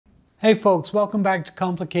Hey folks, welcome back to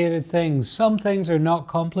Complicated Things. Some things are not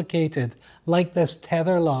complicated, like this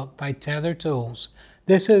tether lock by TetherTools.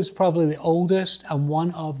 This is probably the oldest and one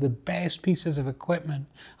of the best pieces of equipment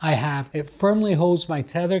I have. It firmly holds my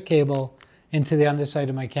tether cable into the underside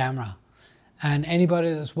of my camera. And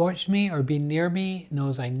anybody that's watched me or been near me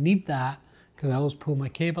knows I need that because I always pull my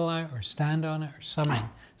cable out or stand on it or something.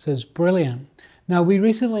 So it's brilliant. Now, we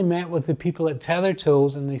recently met with the people at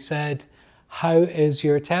TetherTools and they said, how is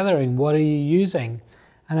your tethering? What are you using?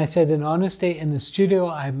 And I said, in honesty, in the studio,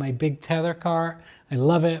 I have my big tether cart. I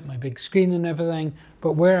love it, my big screen and everything.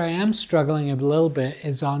 But where I am struggling a little bit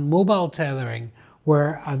is on mobile tethering,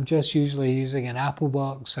 where I'm just usually using an Apple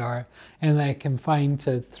box or anything I can find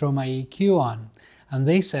to throw my EQ on. And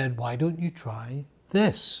they said, why don't you try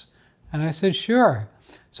this? And I said, sure.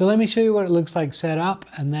 So let me show you what it looks like set up,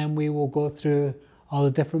 and then we will go through all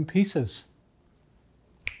the different pieces.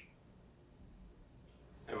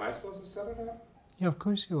 Am I supposed to set it up? Yeah, of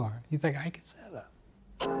course you are. You think I can set it up?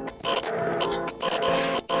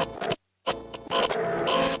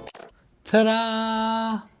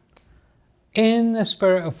 Ta-da! In the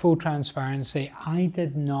spirit of full transparency, I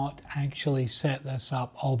did not actually set this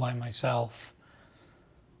up all by myself.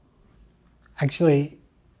 Actually,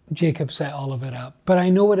 Jacob set all of it up, but I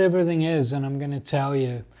know what everything is and I'm going to tell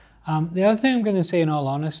you. The other thing I'm going to say in all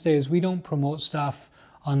honesty is we don't promote stuff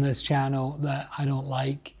on this channel that I don't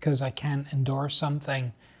like because I can't endorse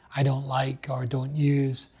something I don't like or don't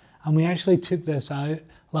use. And we actually took this out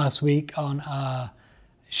last week on a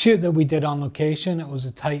shoot that we did on location. It was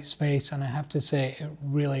a tight space and I have to say it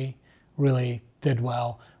really, really did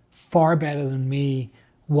well. Far better than me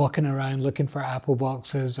walking around looking for Apple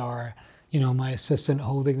boxes or, you know, my assistant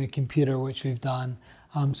holding the computer, which we've done.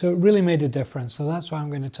 So it really made a difference. So that's why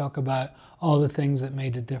I'm going to talk about all the things that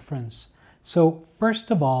made a difference. So first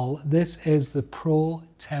of all, this is the Pro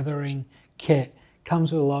Tethering Kit.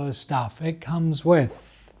 Comes with a lot of stuff. It comes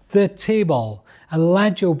with the table, a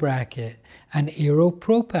Lajo bracket, an Aero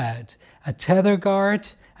Pro pad, a tether guard,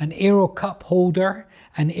 an Aero cup holder,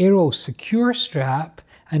 an Aero secure strap,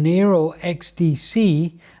 an Aero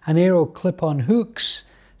XDC, an Aero clip-on hooks,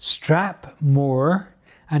 strap more,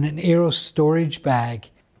 and an Aero storage bag.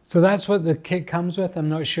 So that's what the kit comes with. I'm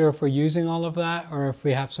not sure if we're using all of that or if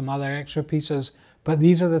we have some other extra pieces, but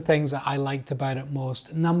these are the things that I liked about it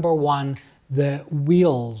most. Number one, the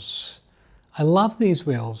wheels. I love these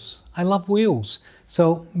wheels. I love wheels.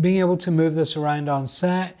 So being able to move this around on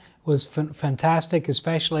set was fantastic,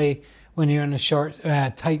 especially when you're in a short,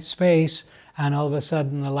 tight space and all of a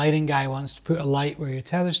sudden the lighting guy wants to put a light where your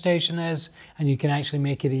tether station is and you can actually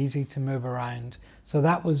make it easy to move around. So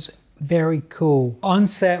that was very cool. On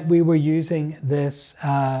set, we were using this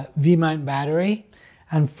V-mount battery,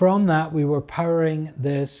 and from that we were powering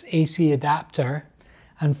this AC adapter,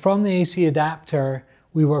 and from the AC adapter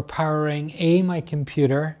we were powering A, my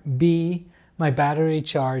computer, B, my battery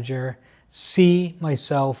charger, C, my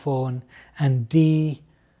cell phone, and D,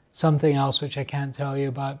 something else which I can't tell you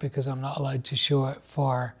about because I'm not allowed to show it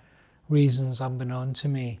for reasons unbeknown to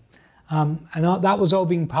me. And that was all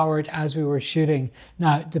being powered as we were shooting.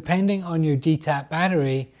 Now, depending on your DTAP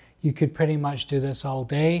battery, you could pretty much do this all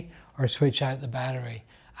day or switch out the battery.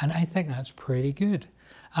 And I think that's pretty good.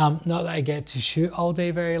 Not that I get to shoot all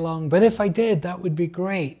day very long, but if I did, that would be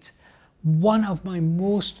great. One of my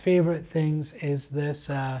most favorite things is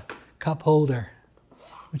this cup holder,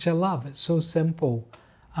 which I love. It's so simple.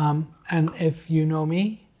 And if you know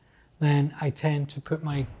me, then I tend to put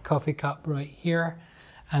my coffee cup right here.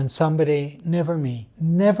 And somebody, never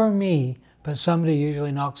me, but somebody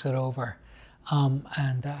usually knocks it over.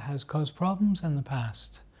 And that has caused problems in the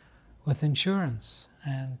past with insurance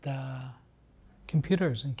and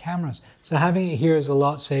computers and cameras. So having it here is a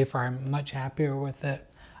lot safer. I'm much happier with it.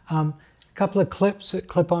 A couple of clips that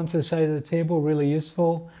clip onto the side of the table, really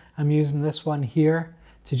useful. I'm using this one here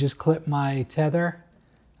to just clip my tether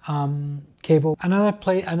cable. Another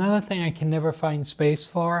thing I can never find space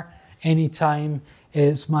for anytime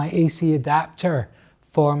is my AC adapter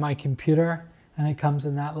for my computer, and it comes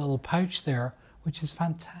in that little pouch there, which is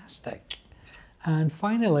fantastic. And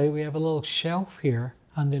finally, we have a little shelf here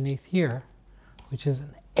underneath here, which is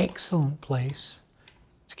an excellent place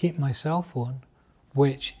to keep my cell phone,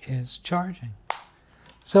 which is charging.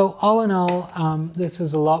 So all in all, this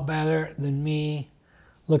is a lot better than me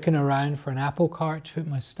looking around for an Apple cart to put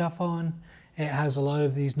my stuff on. It has a lot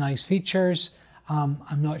of these nice features.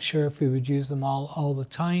 I'm not sure if we would use them all the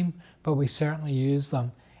time, but we certainly use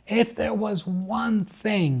them. If there was one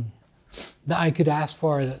thing that I could ask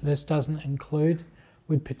for that this doesn't include,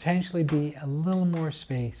 would potentially be a little more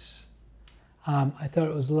space. I thought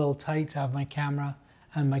it was a little tight to have my camera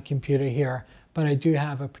and my computer here, but I do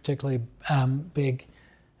have a particularly big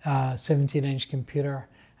 17-inch computer,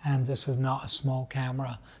 and this is not a small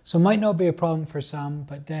camera. So it might not be a problem for some,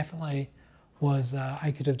 but definitely was,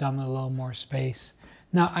 I could have done with a little more space.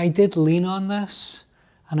 Now, I did lean on this,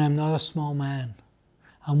 and I'm not a small man.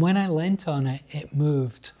 And when I leant on it, it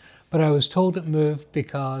moved. But I was told it moved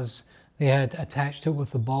because they had attached it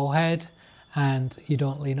with the ball head, and you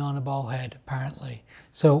don't lean on a ball head, apparently.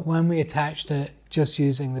 So when we attached it just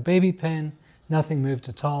using the baby pin, nothing moved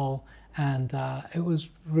at all, and it was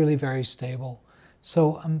really very stable.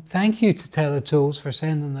 So thank you to TetherTools for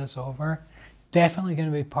sending this over. Definitely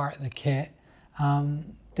going to be part of the kit.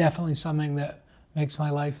 Definitely something that makes my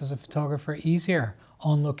life as a photographer easier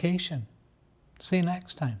on location. See you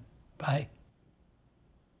next time. Bye.